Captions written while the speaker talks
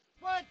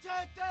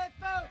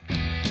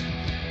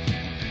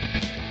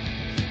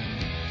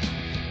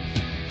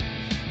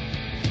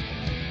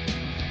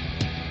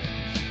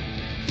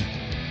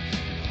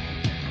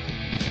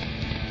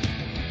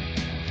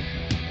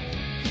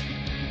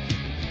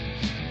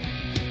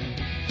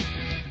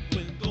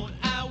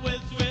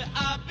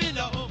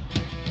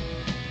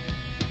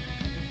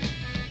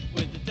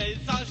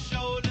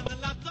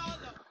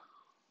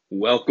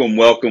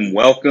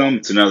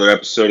Welcome to another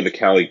episode of the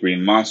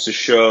CaliGreenMonsta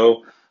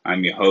Show.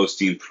 I'm your host,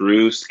 Dean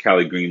Peruce,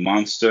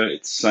 CaliGreenMonsta.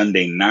 It's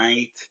Sunday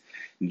night,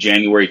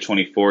 January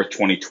 24th,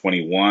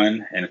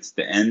 2021, and it's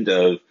the end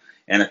of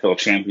NFL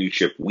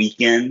Championship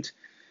weekend.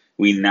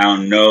 We now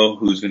know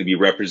who's going to be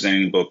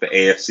representing both the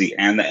AFC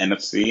and the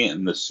NFC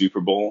in the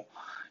Super Bowl.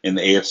 In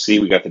the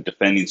AFC, we got the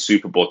defending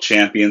Super Bowl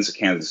champions, the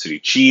Kansas City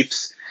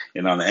Chiefs.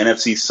 And on the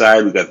NFC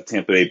side, we got the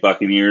Tampa Bay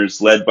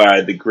Buccaneers, led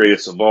by the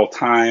greatest of all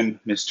time,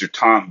 Mr.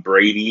 Tom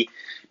Brady,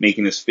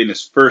 making his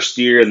first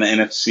year in the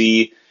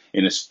NFC,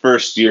 in his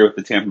first year with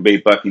the Tampa Bay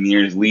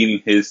Buccaneers,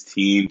 leading his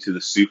team to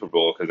the Super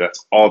Bowl, because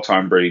that's all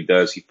Tom Brady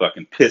does. He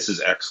fucking pisses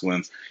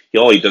excellence.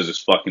 All he does is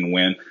fucking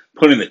win,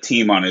 putting the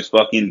team on his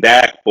fucking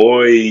back,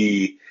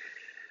 boy.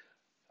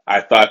 I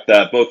thought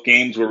that both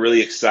games were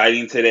really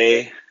exciting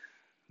today.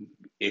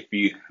 If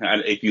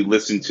you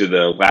listen to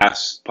the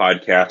last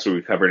podcast where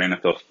we covered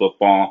NFL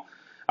football,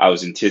 I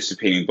was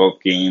anticipating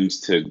both games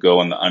to go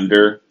on the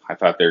under. I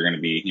thought they were going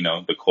to be,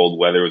 the cold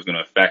weather was going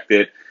to affect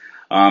it.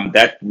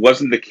 That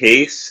wasn't the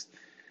case.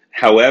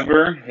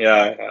 However,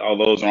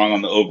 although I was wrong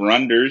on the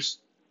over-unders,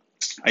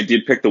 I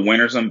did pick the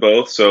winners on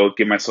both, so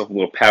give myself a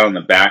little pat on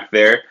the back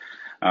there.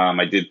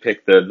 I did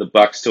pick the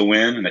Bucs to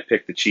win, and I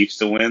picked the Chiefs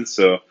to win,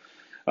 so,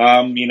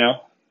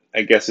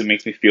 I guess it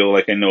makes me feel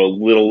like I know a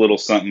little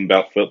something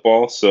about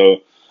football.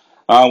 So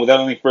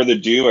without any further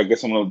ado, I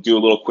guess I'm going to do a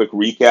little quick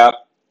recap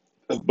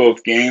of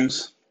both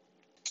games,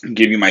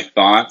 give you my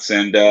thoughts,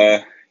 and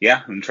I'm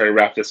going to try to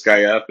wrap this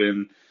guy up.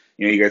 And,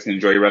 you guys can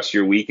enjoy the rest of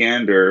your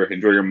weekend or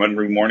enjoy your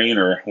Monday morning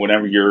or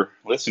whenever you're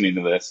listening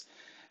to this.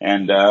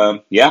 And,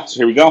 so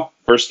here we go.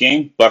 First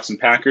game, Bucs and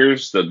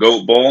Packers, the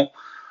GOAT Bowl.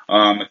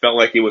 It felt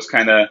like it was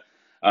kind of,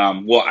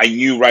 I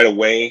knew right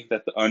away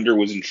that the under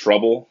was in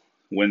trouble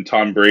when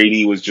Tom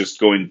Brady was just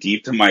going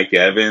deep to Mike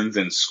Evans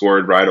and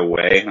scored right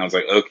away. And I was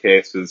like,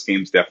 okay, so this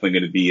game's definitely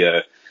going to be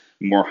a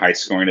more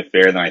high-scoring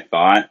affair than I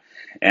thought.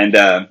 And,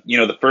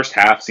 the first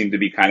half seemed to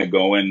be kind of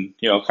going,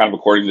 kind of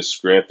according to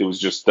script. It was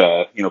just,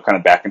 kind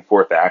of back and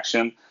forth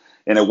action.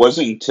 And it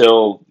wasn't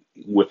until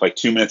with like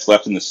 2 minutes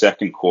left in the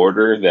second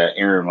quarter that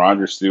Aaron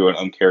Rodgers threw an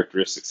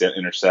uncharacteristic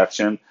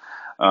interception.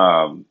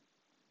 That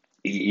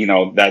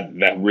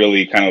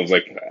really kind of was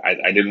like,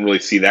 I didn't really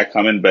see that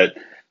coming, but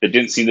there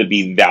didn't seem to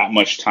be that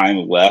much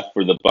time left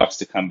for the Bucs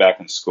to come back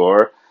and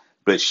score.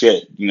 But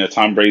shit,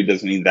 Tom Brady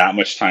doesn't need that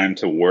much time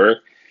to work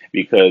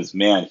because,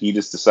 man, he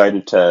just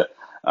decided to,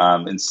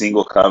 in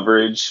single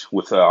coverage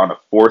on a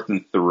 4th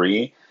and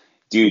 3,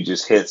 dude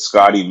just hit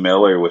Scotty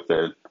Miller with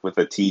a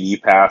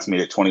TD pass,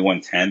 made it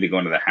 21-10 to go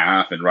into the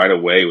half. And right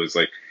away it was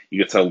like, you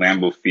could tell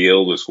Lambeau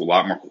Field was a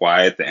lot more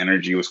quiet. The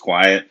energy was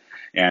quiet.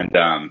 And,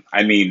 an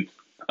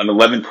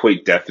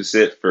 11-point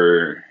deficit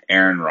for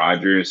Aaron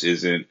Rodgers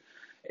isn't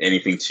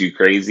anything too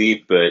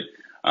crazy, but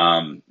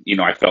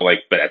I felt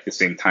like, but at the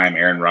same time,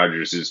 Aaron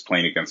Rodgers is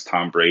playing against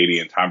Tom Brady,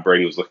 and Tom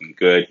Brady was looking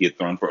good. He had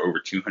thrown for over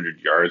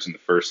 200 yards in the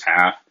first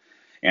half,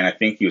 and I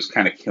think he was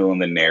kind of killing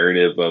the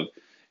narrative of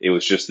it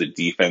was just the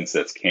defense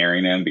that's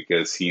carrying him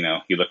because, he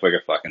looked like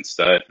a fucking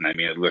stud, and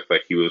it looked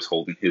like he was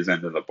holding his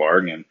end of the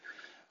bargain.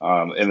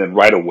 And then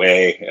right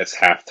away, as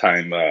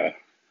halftime,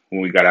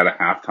 when we got out of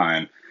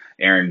halftime,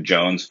 Aaron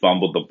Jones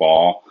fumbled the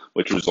ball,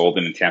 which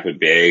resulted in Tampa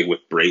Bay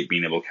with Brate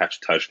being able to catch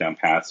a touchdown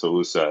pass. So it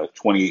was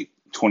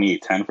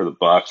 28-10 for the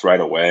Bucs right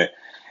away.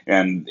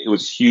 And it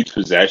was a huge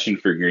possession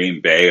for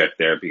Green Bay right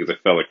there because I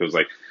felt like it was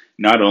like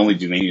not only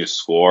do they need to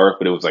score,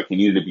 but it was like it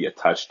needed to be a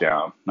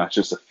touchdown, not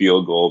just a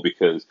field goal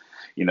because,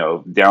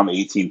 down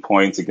 18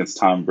 points against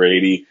Tom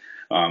Brady,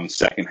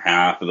 second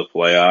half of the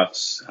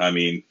playoffs.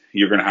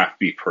 You're going to have to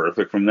be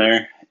perfect from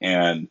there.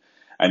 And,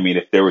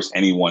 if there was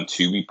anyone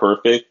to be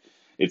perfect,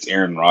 it's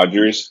Aaron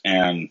Rodgers,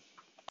 and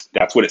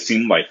that's what it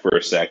seemed like for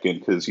a second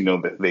because,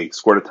 they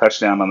scored a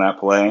touchdown on that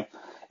play.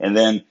 And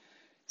then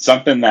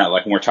something that,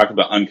 like, when we're talking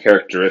about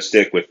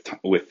uncharacteristic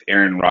with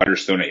Aaron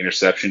Rodgers throwing an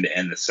interception to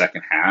end the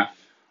second half,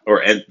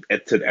 or at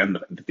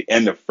the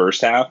end of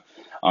first half,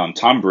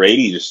 Tom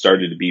Brady just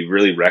started to be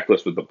really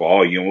reckless with the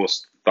ball. You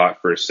almost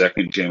thought for a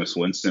second Jameis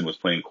Winston was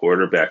playing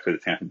quarterback for the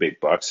Tampa Bay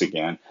Bucs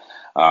again.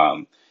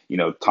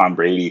 Tom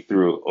Brady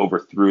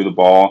overthrew the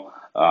ball,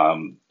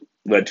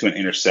 led to an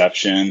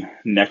interception.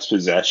 Next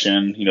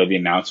possession, the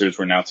announcers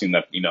were announcing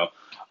that,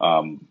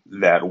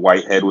 that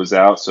Whitehead was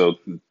out. So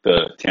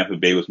the Tampa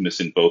Bay was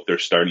missing both their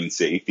starting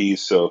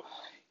safeties. So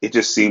it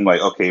just seemed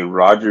like, okay,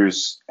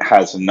 Rodgers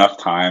has enough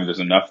time. There's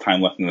enough time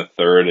left in the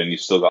third, and you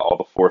still got all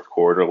the fourth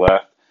quarter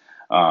left.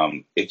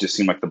 It just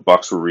seemed like the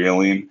Bucs were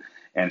reeling.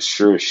 And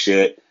sure as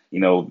shit,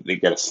 they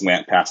get a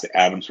slant pass to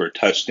Adams for a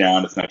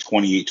touchdown. It's now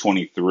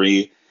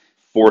 28-23,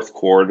 fourth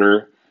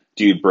quarter.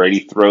 dude,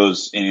 Brady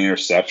throws an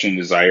interception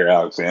to Zaire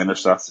Alexander,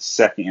 so that's the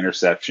second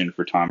interception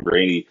for Tom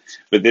Brady.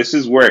 But this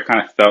is where it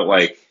kind of felt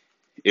like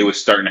it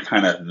was starting to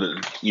kind of,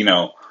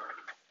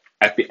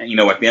 at the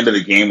end of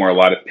the game, where a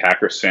lot of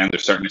Packers fans are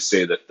starting to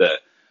say that the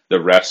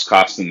refs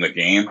cost them the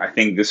game. I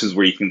think this is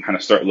where you can kind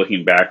of start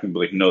looking back and be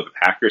like, no, the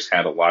Packers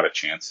had a lot of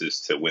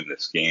chances to win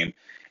this game,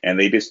 and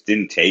they just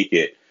didn't take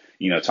it.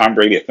 Tom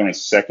Brady had thrown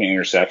his second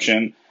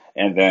interception,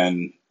 and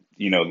then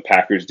the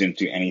Packers didn't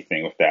do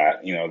anything with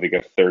that. They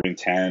got 3rd and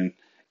 10.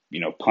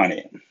 Punt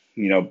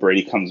it.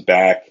 Brady comes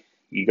back.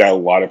 You got a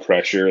lot of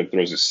pressure and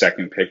throws his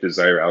second pick to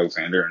Zaire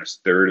Alexander in his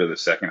third of the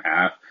second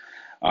half.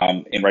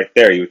 And right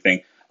there, you would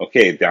think,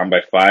 okay, down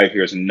by 5.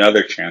 Here's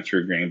another chance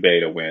for Green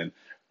Bay to win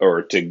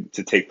or to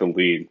take the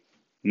lead.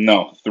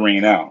 No, 3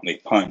 and out. They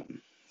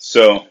punt.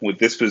 So with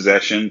this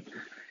possession,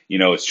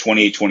 it's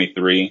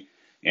 28-23,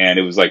 and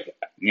it was like,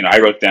 I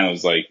wrote down, it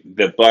was like,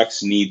 the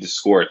Bucks need to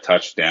score a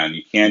touchdown.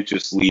 You can't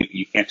just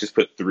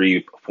put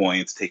 3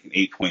 points, take an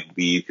 8-point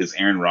lead, because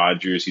Aaron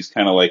Rodgers, he's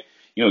kind of like,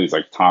 he's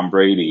like Tom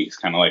Brady. He's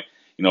kind of like,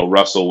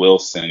 Russell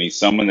Wilson. He's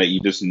someone that you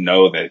just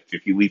know that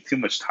if you leave too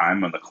much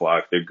time on the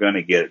clock, they're going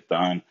to get it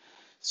done.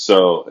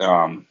 So,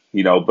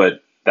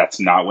 but that's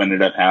not what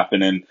ended up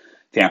happening.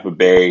 Tampa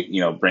Bay,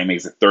 Bray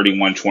makes it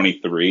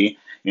 31-23.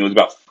 It was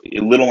about a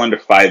little under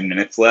 5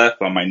 minutes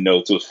left. On my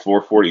notes, it was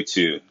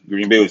 4:42.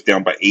 Green Bay was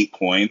down by 8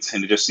 points,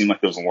 and it just seemed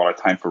like there was a lot of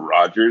time for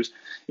Rodgers.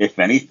 If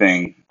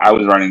anything, I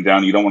was writing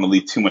down, you don't want to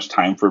leave too much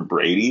time for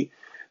Brady,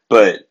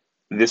 but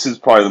this is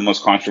probably the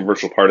most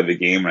controversial part of the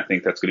game, and I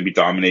think that's going to be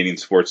dominating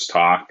sports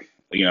talk.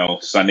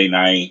 Sunday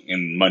night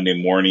and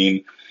Monday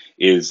morning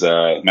is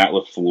Matt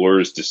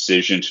LaFleur's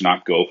decision to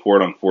not go for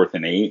it on 4th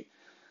and 8.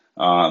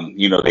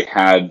 They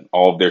had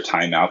all of their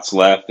timeouts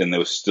left, and there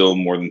was still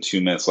more than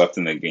 2 minutes left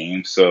in the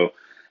game. So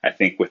I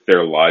think with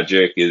their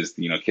logic is,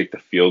 kick the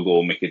field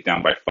goal, make it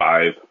down by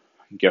 5,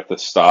 get the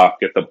stop,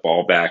 get the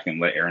ball back,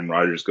 and let Aaron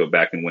Rodgers go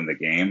back and win the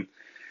game.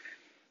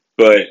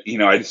 But,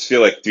 I just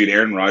feel like, dude,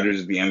 Aaron Rodgers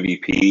is the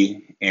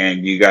MVP,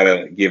 and you got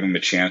to give him a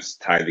chance to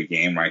tie the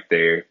game right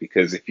there.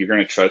 Because if you're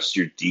going to trust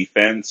your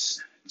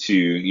defense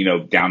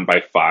to, down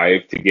by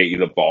 5 to get you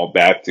the ball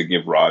back, to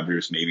give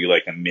Rodgers maybe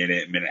like a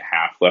minute and a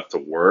half left to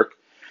work,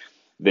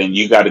 then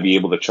you got to be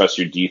able to trust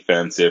your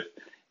defense. If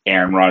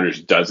Aaron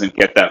Rodgers doesn't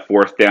get that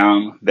 4th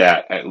down,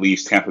 that at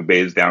least Tampa Bay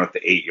is down at the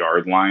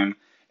 8-yard line,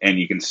 and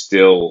you can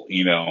still,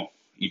 you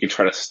can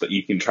try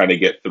to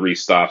get 3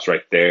 stops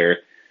right there,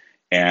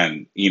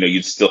 and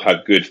you'd still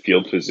have good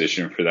field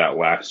position for that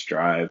last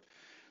drive.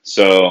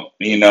 So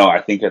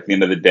I think at the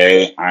end of the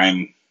day,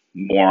 I'm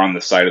more on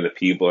the side of the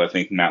people. I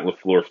think Matt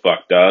LaFleur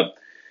fucked up.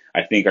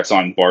 I think I saw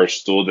in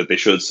Barstool that they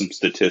showed some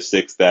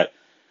statistics that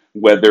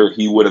whether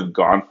he would have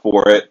gone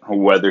for it or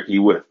whether he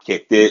would have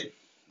kicked it,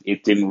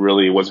 it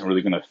wasn't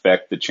really going to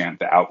affect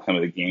the outcome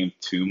of the game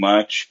too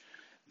much.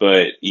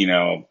 But,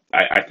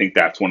 I think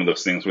that's one of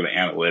those things where the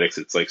analytics,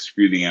 it's like,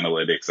 screw the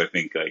analytics. I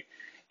think like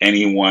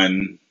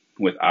anyone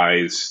with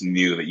eyes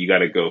knew that you got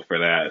to go for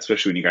that,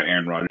 especially when you got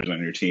Aaron Rodgers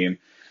on your team.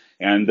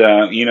 And,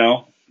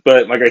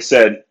 but like I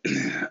said,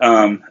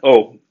 that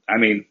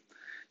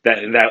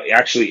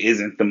actually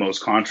isn't the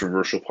most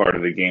controversial part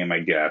of the game, I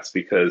guess,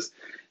 because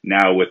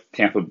now with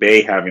Tampa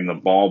Bay having the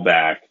ball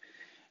back,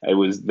 it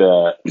was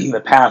the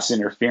pass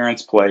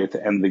interference play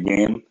to end the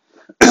game.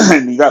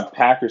 And you got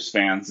Packers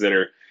fans that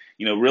are,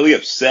 really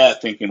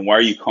upset, thinking, why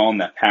are you calling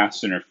that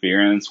pass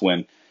interference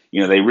when,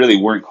 they really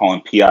weren't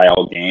calling PI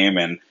all game,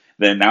 and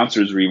the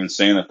announcers were even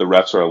saying that the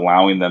refs are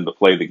allowing them to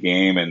play the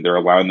game and they're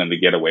allowing them to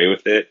get away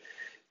with it.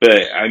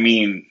 But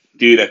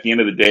dude, at the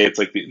end of the day, it's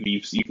like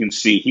you can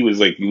see he was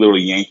like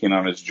literally yanking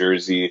on his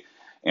jersey,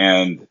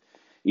 and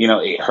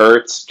it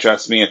hurts.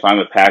 Trust me, if I'm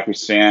a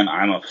Packers fan,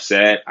 I'm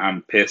upset.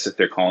 I'm pissed that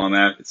they're calling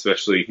that.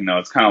 Especially,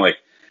 it's kind of like,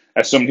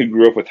 as someone who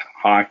grew up with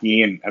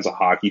hockey and as a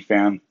hockey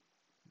fan,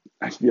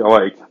 I feel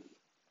like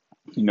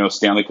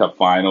Stanley Cup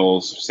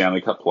Finals,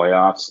 Stanley Cup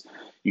playoffs,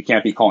 you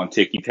can't be calling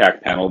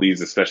ticky-tack penalties,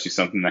 especially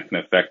something that can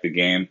affect the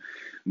game.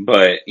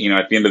 But,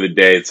 at the end of the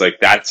day, it's like,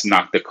 that's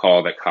not the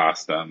call that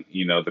cost them.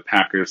 The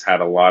Packers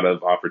had a lot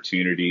of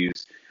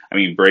opportunities.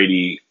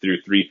 Brady threw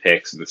 3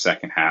 picks in the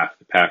second half.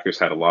 The Packers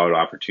had a lot of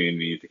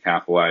opportunity to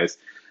capitalize.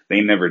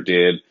 They never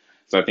did.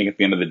 So I think at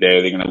the end of the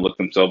day, they're going to look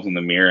themselves in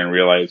the mirror and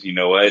realize, you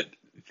know what?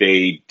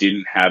 They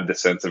didn't have the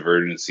sense of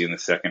urgency in the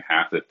second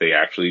half that they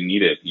actually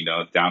needed.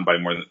 Down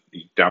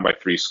by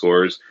 3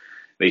 scores,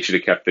 they should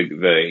have kept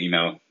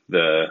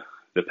the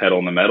pedal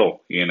in the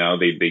metal.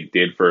 They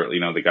did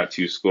they got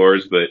 2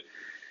 scores, but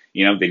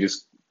they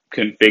just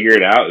couldn't figure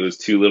it out. It was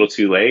too little,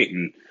 too late,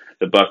 and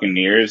the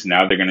Buccaneers,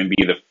 now they're going to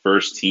be the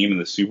first team in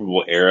the Super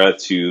Bowl era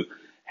to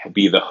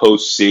be the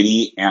host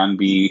city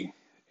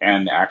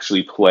and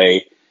actually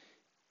play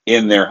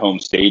in their home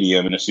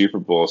stadium in a Super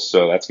Bowl.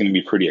 So that's going to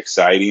be pretty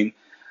exciting.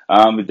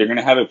 But they're going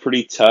to have a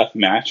pretty tough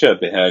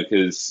matchup ahead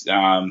because,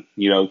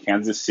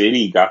 Kansas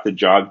City got the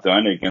job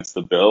done against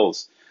the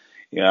Bills.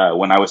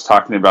 When I was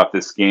talking about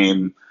this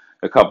game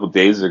a couple of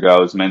days ago,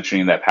 I was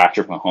mentioning that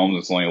Patrick Mahomes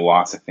has only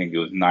lost, I think it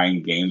was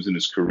 9 games in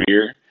his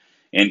career.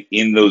 And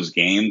in those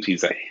games,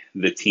 he's like,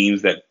 the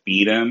teams that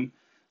beat him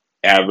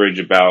average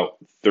about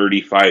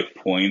 35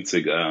 points,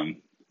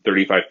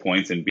 35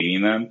 points in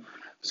beating them.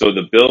 So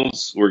the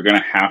Bills were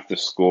going to have to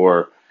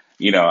score,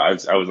 I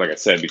was, like I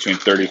said, between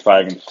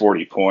 35 and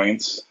 40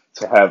 points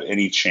to have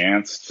any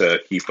chance to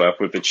keep up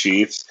with the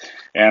Chiefs.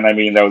 And I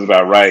mean, that was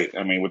about right.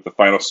 I mean, with the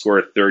final score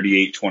at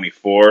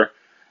 38-24,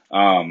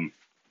 um,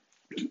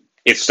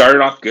 it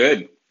started off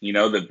good.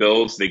 The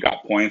Bills, they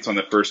got points on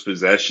the first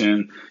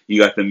possession.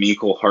 You got the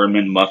Mecole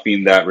Hardman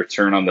muffing that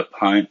return on the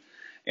punt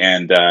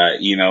and,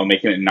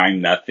 making it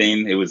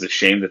 9-0. It was a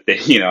shame that they,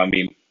 I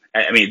mean,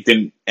 it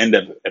didn't end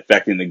up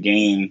affecting the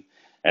game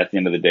at the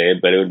end of the day,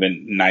 but it would have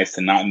been nice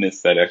to not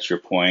miss that extra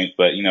point.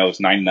 But, it was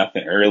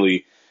 9-0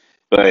 early.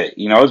 But,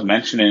 I was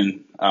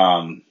mentioning,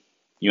 I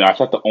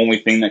thought the only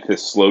thing that could have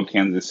slowed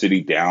Kansas City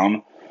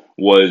down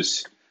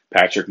was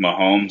Patrick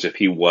Mahomes if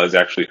he was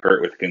actually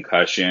hurt with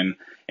concussion.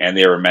 And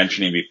they were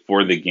mentioning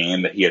before the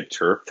game that he had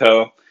turf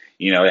toe.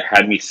 It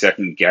had me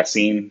second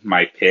guessing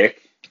my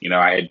pick.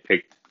 I had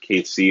picked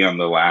KC on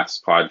the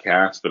last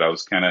podcast, but I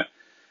was kind of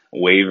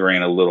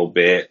wavering a little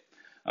bit.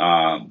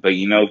 But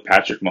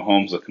Patrick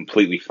Mahomes looked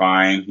completely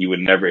fine. You would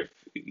never,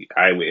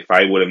 if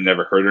I would have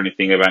never heard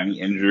anything about any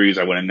injuries,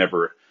 I would have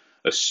never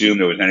assumed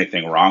there was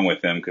anything wrong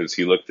with him because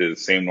he looked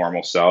his same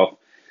normal self.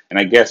 And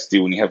I guess,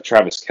 dude, when you have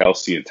Travis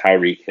Kelce and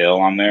Tyreek Hill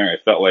on there,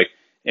 it felt like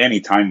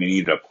any time you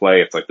needed a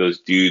play, it's like those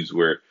dudes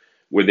were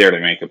there to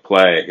make a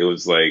play. It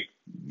was like,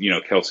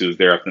 Kelce was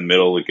there up in the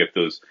middle to get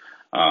those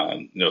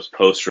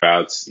post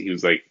routes. He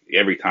was like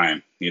every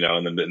time, in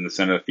the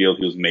center of the field,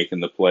 he was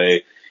making the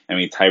play. I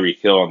mean, Tyreek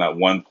Hill on that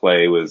one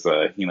play was,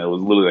 it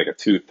was literally like a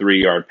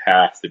 2-3 yard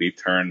pass that he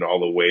turned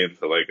all the way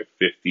into like a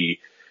 50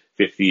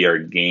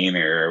 yard gain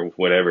or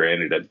whatever it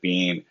ended up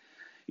being.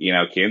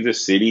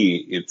 Kansas City,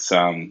 it's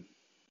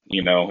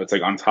it's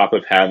like on top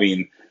of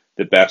having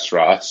the best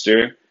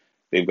roster,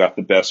 they've got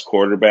the best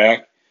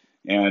quarterback,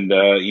 and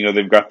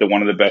they've got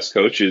one of the best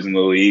coaches in the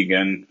league,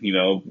 and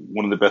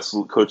one of the best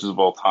coaches of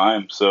all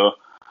time. So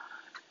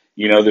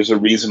there's a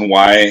reason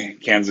why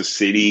Kansas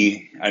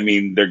City, I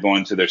mean, they're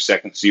going to their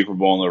second Super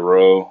Bowl in a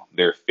row.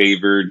 They're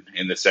favored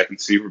in the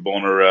second Super Bowl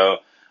in a row.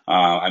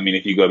 I mean,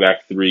 if you go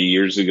back 3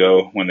 years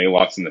ago when they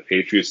lost in the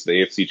Patriots, the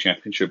AFC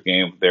Championship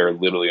game, they're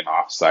literally an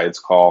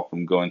offsides call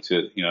from going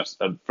to,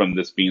 from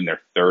this being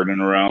their third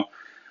in a row.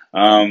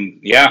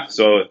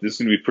 So this is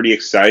going to be pretty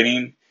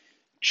exciting.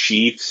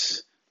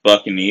 Chiefs,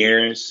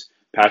 Buccaneers,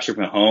 Patrick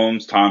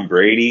Mahomes, Tom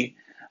Brady.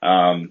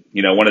 One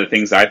of the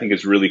things I think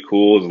is really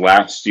cool is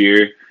last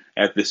year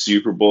at the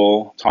Super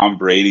Bowl, Tom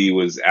Brady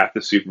was at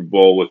the Super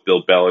Bowl with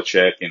Bill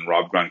Belichick and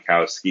Rob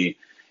Gronkowski,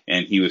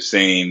 and he was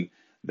saying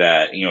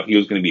that, he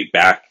was going to be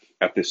back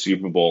at the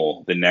Super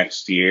Bowl the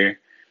next year,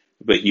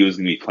 but he was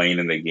going to be playing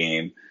in the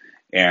game.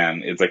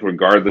 And it's like,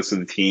 regardless of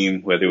the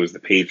team, whether it was the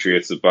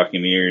Patriots, the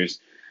Buccaneers,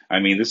 I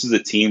mean, this is a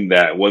team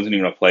that wasn't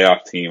even a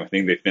playoff team. I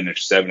think they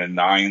finished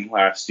 7-9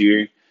 last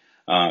year.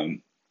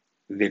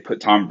 They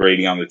put Tom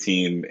Brady on the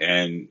team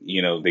and,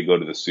 they go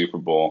to the Super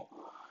Bowl.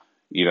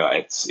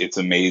 It's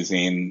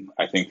amazing.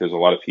 I think there's a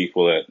lot of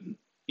people that,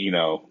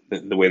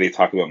 the way they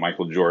talk about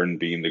Michael Jordan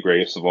being the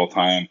greatest of all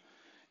time.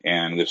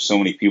 And there's so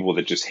many people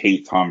that just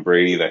hate Tom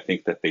Brady that I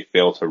think that they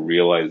fail to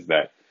realize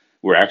that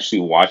we're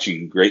actually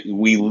watching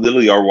we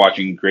literally are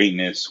watching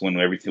greatness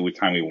every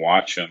time we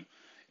watch him.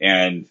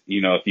 And,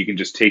 if you can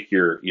just take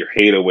your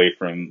hate away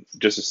from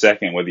just a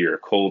second, whether you're a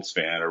Colts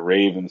fan, a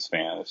Ravens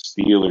fan, a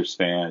Steelers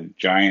fan,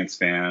 Giants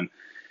fan,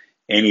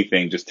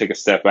 anything, just take a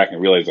step back and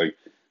realize, like,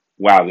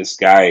 wow, this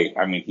guy,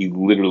 I mean, he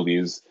literally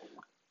is,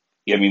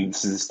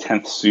 this is his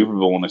 10th Super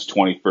Bowl in his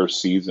 21st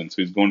season.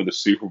 So he's going to the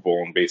Super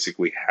Bowl in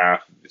basically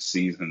half of the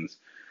seasons.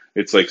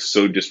 It's like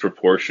so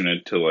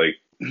disproportionate to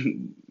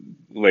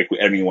like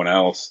anyone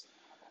else.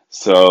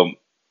 So,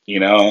 we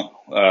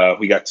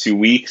got 2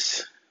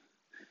 weeks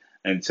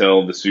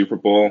until the Super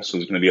Bowl. So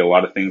there's going to be a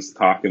lot of things to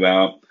talk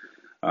about.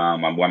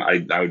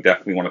 I would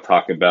definitely want to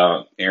talk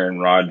about Aaron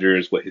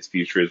Rodgers, what his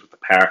future is with the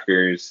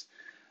Packers.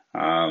 But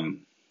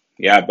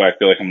I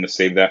feel like I'm going to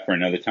save that for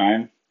another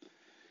time.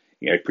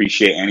 I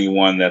appreciate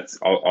anyone that's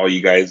all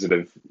you guys that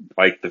have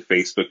liked the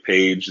Facebook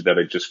page that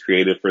I just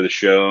created for the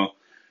show.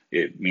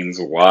 It means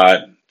a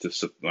lot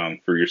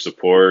for your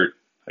support.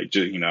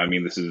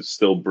 This is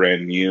still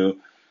brand new.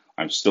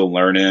 I'm still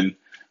learning.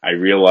 I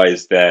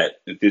realize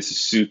that this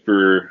is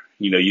super,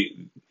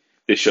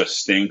 this show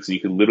stinks. You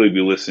could literally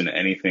be listening to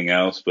anything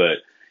else, but,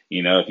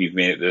 if you've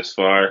made it this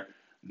far,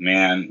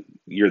 man,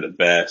 you're the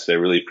best. I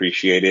really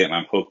appreciate it. And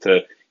I hope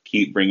to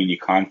keep bringing you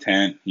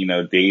content,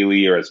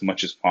 daily or as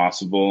much as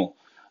possible,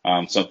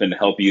 something to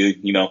help you,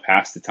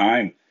 pass the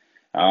time.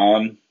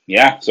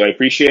 So I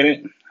appreciate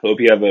it. Hope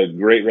you have a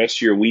great rest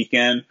of your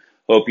weekend.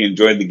 Hope you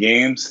enjoyed the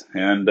games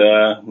and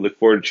look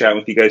forward to chatting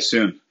with you guys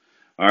soon.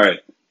 All right.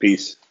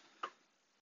 Peace.